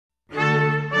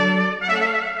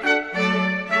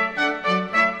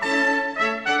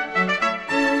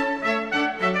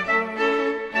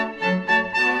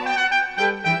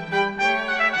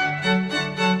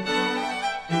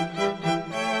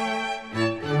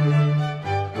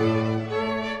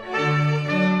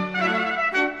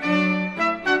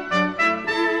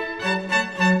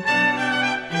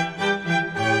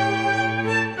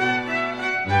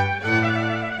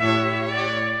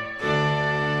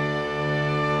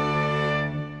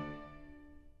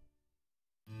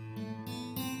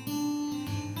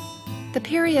The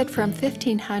period from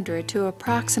 1500 to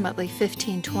approximately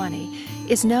 1520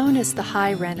 is known as the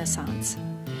High Renaissance.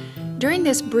 During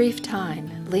this brief time,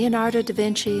 Leonardo da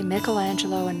Vinci,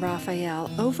 Michelangelo, and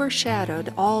Raphael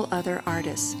overshadowed all other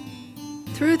artists.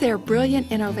 Through their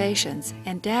brilliant innovations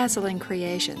and dazzling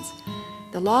creations,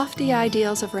 the lofty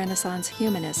ideals of Renaissance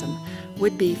humanism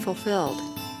would be fulfilled.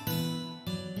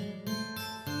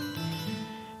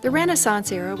 The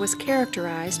Renaissance era was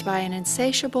characterized by an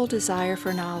insatiable desire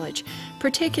for knowledge,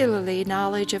 particularly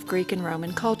knowledge of Greek and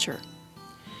Roman culture.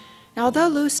 Now, although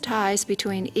loose ties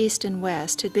between East and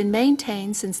West had been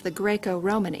maintained since the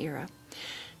Greco-Roman era,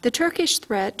 the Turkish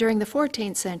threat during the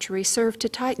 14th century served to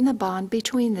tighten the bond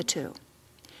between the two.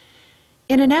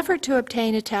 In an effort to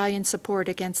obtain Italian support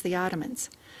against the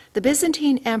Ottomans, the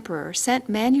Byzantine emperor sent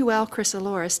Manuel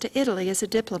Chrysoloras to Italy as a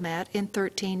diplomat in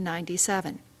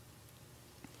 1397.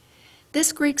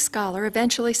 This Greek scholar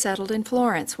eventually settled in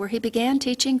Florence, where he began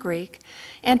teaching Greek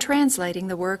and translating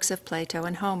the works of Plato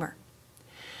and Homer.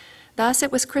 Thus,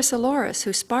 it was Chrysoloras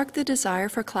who sparked the desire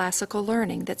for classical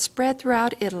learning that spread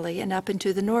throughout Italy and up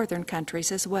into the northern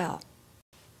countries as well.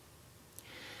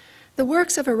 The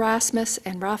works of Erasmus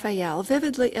and Raphael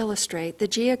vividly illustrate the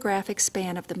geographic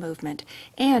span of the movement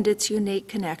and its unique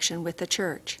connection with the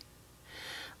Church.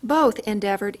 Both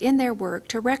endeavored in their work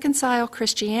to reconcile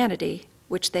Christianity,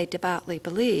 which they devoutly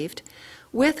believed,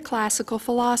 with classical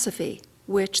philosophy,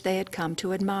 which they had come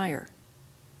to admire.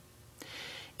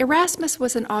 Erasmus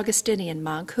was an Augustinian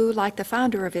monk who, like the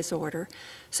founder of his order,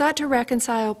 sought to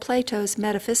reconcile Plato's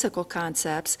metaphysical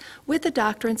concepts with the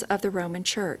doctrines of the Roman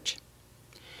Church.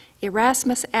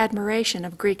 Erasmus' admiration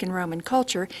of Greek and Roman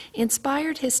culture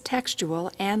inspired his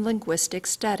textual and linguistic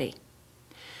study.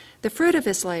 The fruit of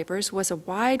his labors was a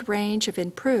wide range of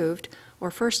improved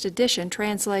or first edition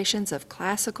translations of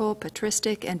classical,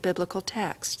 patristic, and biblical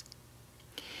texts.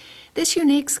 This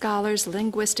unique scholar's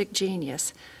linguistic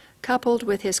genius, coupled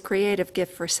with his creative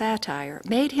gift for satire,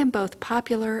 made him both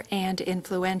popular and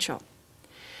influential.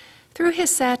 Through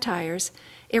his satires,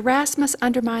 Erasmus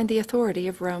undermined the authority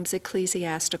of Rome's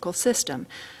ecclesiastical system,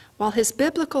 while his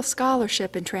biblical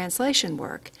scholarship and translation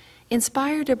work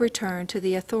inspired a return to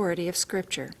the authority of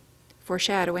Scripture,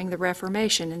 foreshadowing the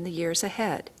Reformation in the years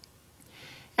ahead.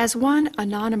 As one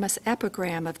anonymous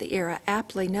epigram of the era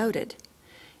aptly noted,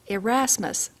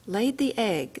 Erasmus laid the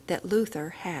egg that Luther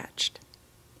hatched.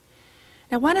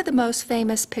 Now, one of the most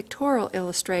famous pictorial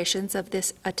illustrations of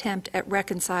this attempt at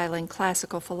reconciling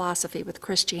classical philosophy with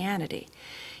Christianity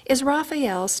is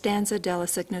Raphael's Stanza della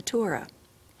Signatura.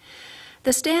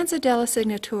 The Stanza della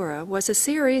Signatura was a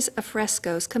series of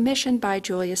frescoes commissioned by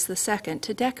Julius II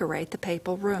to decorate the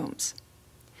papal rooms.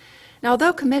 Now,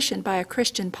 although commissioned by a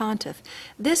Christian pontiff,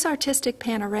 this artistic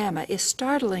panorama is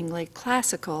startlingly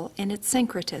classical in its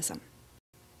syncretism.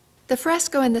 The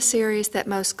fresco in the series that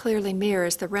most clearly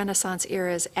mirrors the Renaissance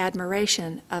era's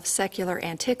admiration of secular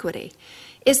antiquity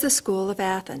is the School of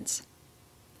Athens.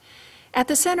 At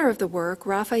the center of the work,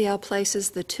 Raphael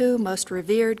places the two most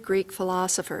revered Greek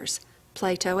philosophers,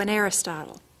 Plato and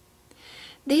Aristotle.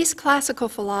 These classical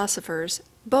philosophers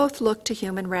both looked to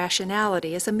human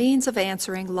rationality as a means of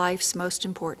answering life's most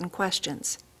important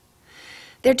questions.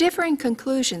 Their differing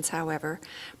conclusions, however,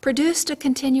 produced a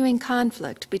continuing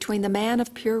conflict between the man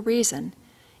of pure reason,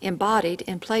 embodied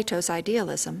in Plato's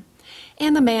idealism,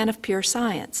 and the man of pure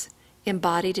science,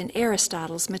 embodied in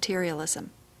Aristotle's materialism.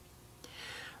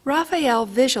 Raphael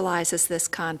visualizes this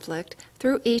conflict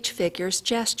through each figure's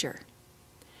gesture.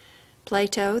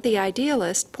 Plato, the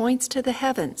idealist, points to the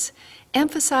heavens,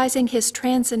 emphasizing his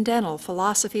transcendental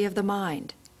philosophy of the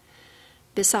mind.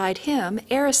 Beside him,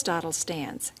 Aristotle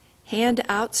stands, hand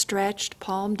outstretched,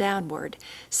 palm downward,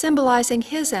 symbolizing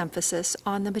his emphasis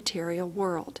on the material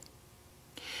world.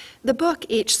 The book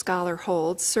each scholar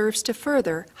holds serves to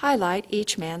further highlight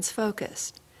each man's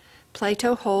focus.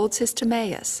 Plato holds his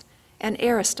Timaeus, and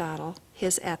Aristotle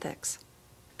his Ethics.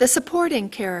 The supporting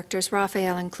characters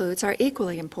Raphael includes are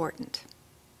equally important.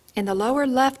 In the lower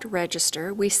left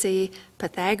register, we see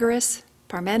Pythagoras,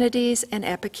 Parmenides, and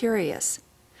Epicurus.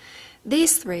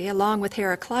 These three, along with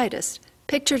Heraclitus,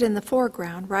 pictured in the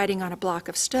foreground writing on a block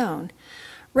of stone,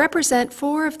 represent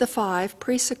four of the five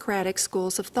pre-Socratic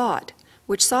schools of thought,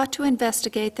 which sought to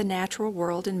investigate the natural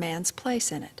world and man's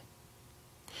place in it.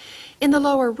 In the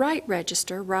lower right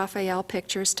register, Raphael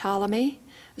pictures Ptolemy,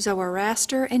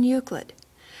 Zoroaster, and Euclid,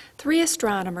 three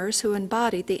astronomers who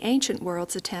embodied the ancient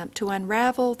world's attempt to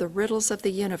unravel the riddles of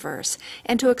the universe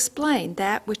and to explain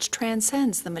that which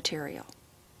transcends the material.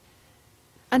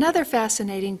 Another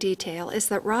fascinating detail is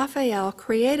that Raphael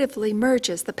creatively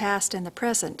merges the past and the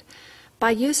present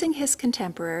by using his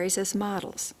contemporaries as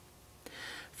models.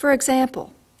 For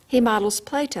example, He models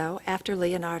Plato after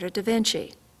Leonardo da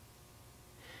Vinci,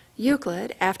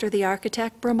 Euclid after the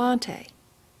architect Bramante,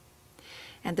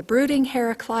 and the brooding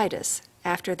Heraclitus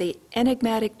after the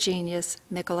enigmatic genius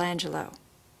Michelangelo.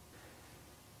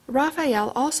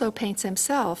 Raphael also paints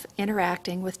himself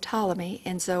interacting with Ptolemy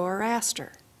and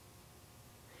Zoroaster.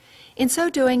 In so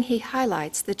doing, he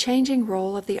highlights the changing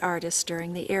role of the artist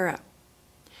during the era.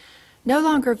 No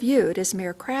longer viewed as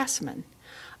mere craftsmen,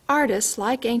 artists,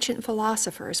 like ancient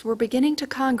philosophers, were beginning to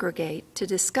congregate to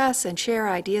discuss and share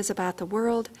ideas about the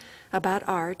world, about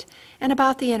art, and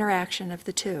about the interaction of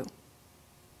the two.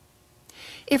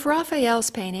 If Raphael's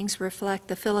paintings reflect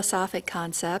the philosophic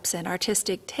concepts and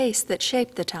artistic tastes that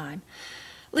shaped the time,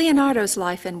 Leonardo's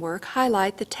life and work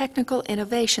highlight the technical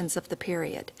innovations of the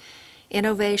period,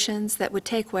 innovations that would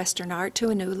take Western art to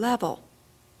a new level.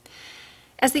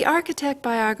 As the architect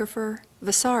biographer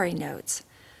Vasari notes,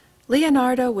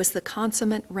 Leonardo was the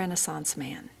consummate Renaissance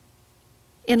man.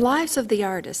 In Lives of the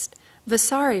Artist,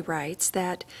 Vasari writes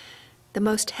that the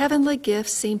most heavenly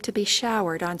gifts seem to be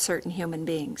showered on certain human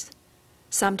beings.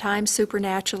 Sometimes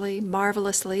supernaturally,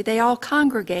 marvelously, they all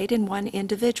congregate in one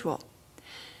individual.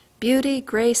 Beauty,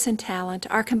 grace, and talent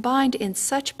are combined in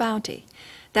such bounty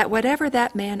that whatever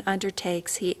that man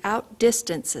undertakes, he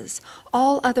outdistances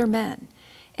all other men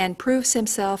and proves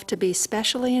himself to be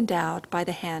specially endowed by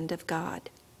the hand of God.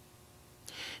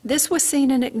 This was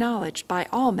seen and acknowledged by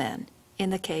all men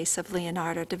in the case of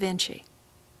Leonardo da Vinci.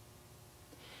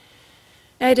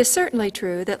 Now, it is certainly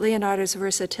true that Leonardo's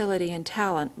versatility and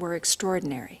talent were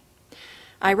extraordinary.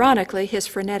 Ironically, his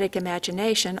frenetic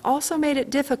imagination also made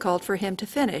it difficult for him to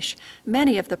finish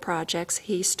many of the projects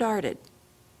he started.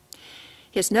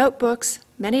 His notebooks,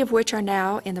 many of which are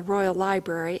now in the Royal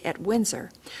Library at Windsor,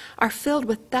 are filled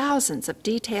with thousands of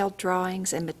detailed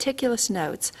drawings and meticulous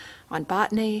notes on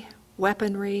botany,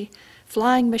 weaponry,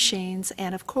 flying machines,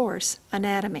 and, of course,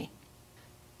 anatomy.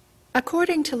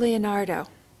 According to Leonardo,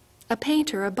 a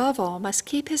painter, above all, must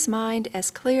keep his mind as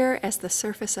clear as the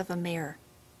surface of a mirror.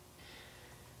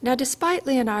 Now, despite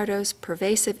Leonardo's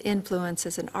pervasive influence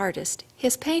as an artist,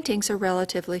 his paintings are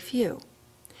relatively few.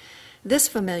 This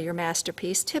familiar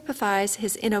masterpiece typifies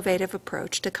his innovative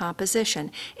approach to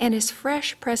composition and his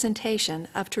fresh presentation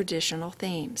of traditional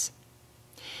themes.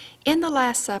 In The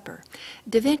Last Supper,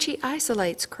 Da Vinci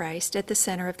isolates Christ at the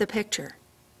center of the picture.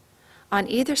 On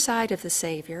either side of the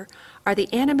Savior are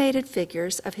the animated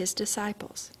figures of his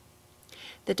disciples.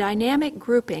 The dynamic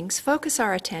groupings focus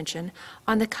our attention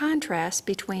on the contrast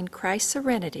between Christ's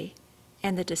serenity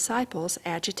and the disciples'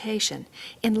 agitation,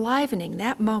 enlivening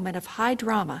that moment of high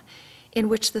drama in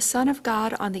which the Son of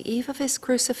God, on the eve of his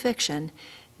crucifixion,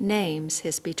 names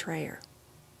his betrayer.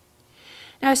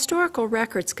 Now, historical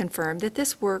records confirm that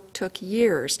this work took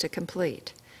years to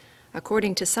complete.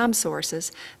 According to some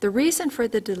sources, the reason for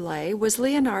the delay was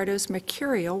Leonardo's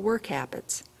mercurial work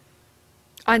habits.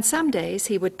 On some days,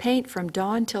 he would paint from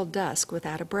dawn till dusk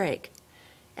without a break.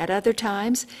 At other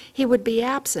times, he would be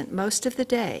absent most of the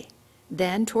day.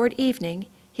 Then, toward evening,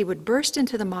 he would burst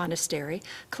into the monastery,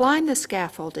 climb the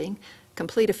scaffolding,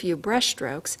 complete a few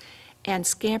brushstrokes, and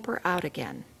scamper out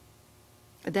again.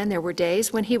 Then there were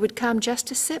days when he would come just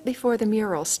to sit before the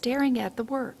mural, staring at the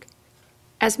work.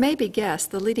 As may be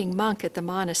guessed, the leading monk at the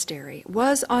monastery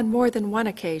was on more than one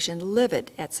occasion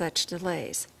livid at such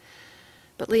delays.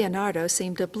 But Leonardo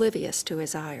seemed oblivious to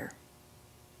his ire.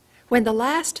 When the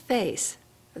last face,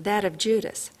 that of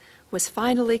Judas, was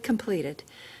finally completed,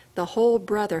 the whole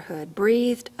brotherhood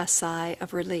breathed a sigh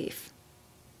of relief.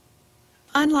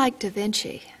 Unlike Da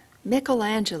Vinci,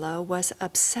 Michelangelo was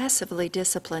obsessively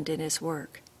disciplined in his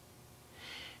work.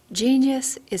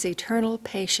 "Genius is eternal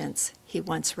patience," he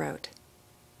once wrote.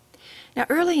 Now,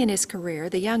 early in his career,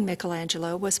 the young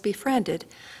Michelangelo was befriended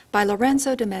by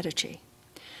Lorenzo de' Medici.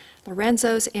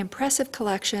 Lorenzo's impressive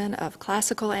collection of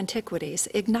classical antiquities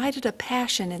ignited a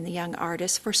passion in the young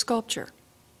artist for sculpture.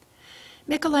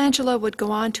 Michelangelo would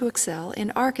go on to excel in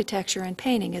architecture and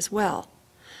painting as well,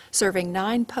 serving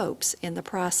 9 popes in the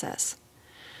process.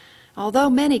 Although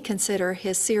many consider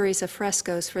his series of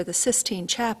frescoes for the Sistine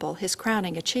Chapel his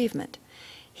crowning achievement,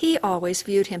 he always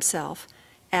viewed himself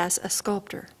as a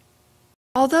sculptor.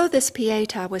 Although this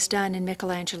Pietà was done in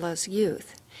Michelangelo's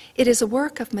youth, it is a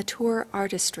work of mature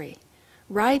artistry,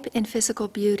 ripe in physical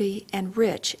beauty and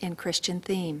rich in Christian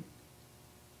theme.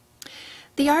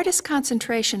 The artist's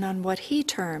concentration on what he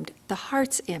termed the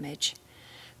heart's image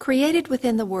created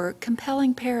within the work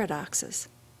compelling paradoxes.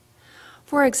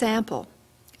 For example,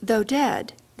 though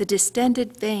dead, the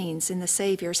distended veins in the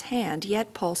Savior's hand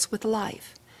yet pulse with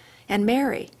life, and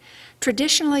Mary,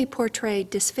 traditionally portrayed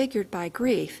disfigured by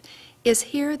grief, is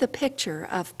here the picture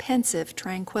of pensive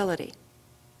tranquility.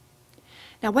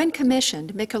 Now, when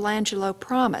commissioned, Michelangelo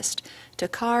promised to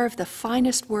carve the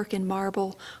finest work in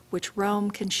marble which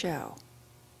Rome can show.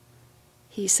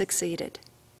 He succeeded.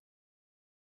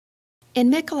 In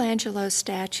Michelangelo's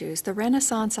statues, the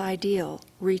Renaissance ideal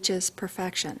reaches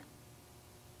perfection.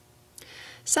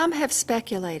 Some have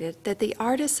speculated that the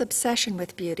artist's obsession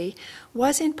with beauty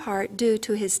was in part due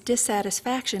to his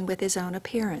dissatisfaction with his own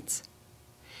appearance.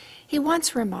 He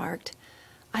once remarked,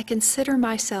 "I consider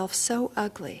myself so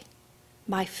ugly.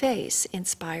 My face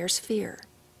inspires fear."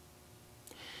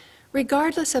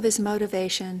 Regardless of his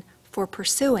motivation for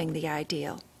pursuing the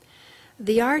ideal,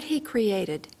 the art he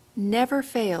created never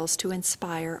fails to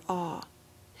inspire awe.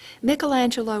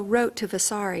 Michelangelo wrote to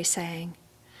Vasari saying,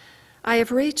 "I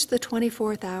have reached the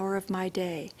 24th hour of my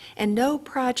day, and no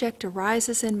project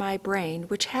arises in my brain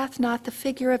which hath not the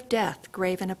figure of death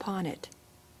graven upon it.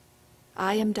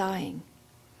 I am dying,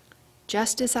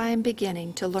 just as I am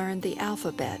beginning to learn the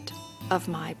alphabet of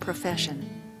my profession."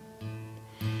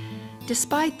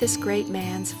 Despite this great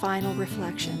man's final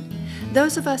reflection,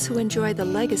 those of us who enjoy the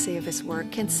legacy of his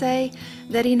work can say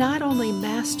that he not only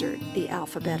mastered the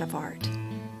alphabet of art,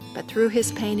 but through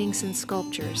his paintings and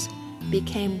sculptures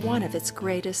became one of its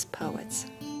greatest poets.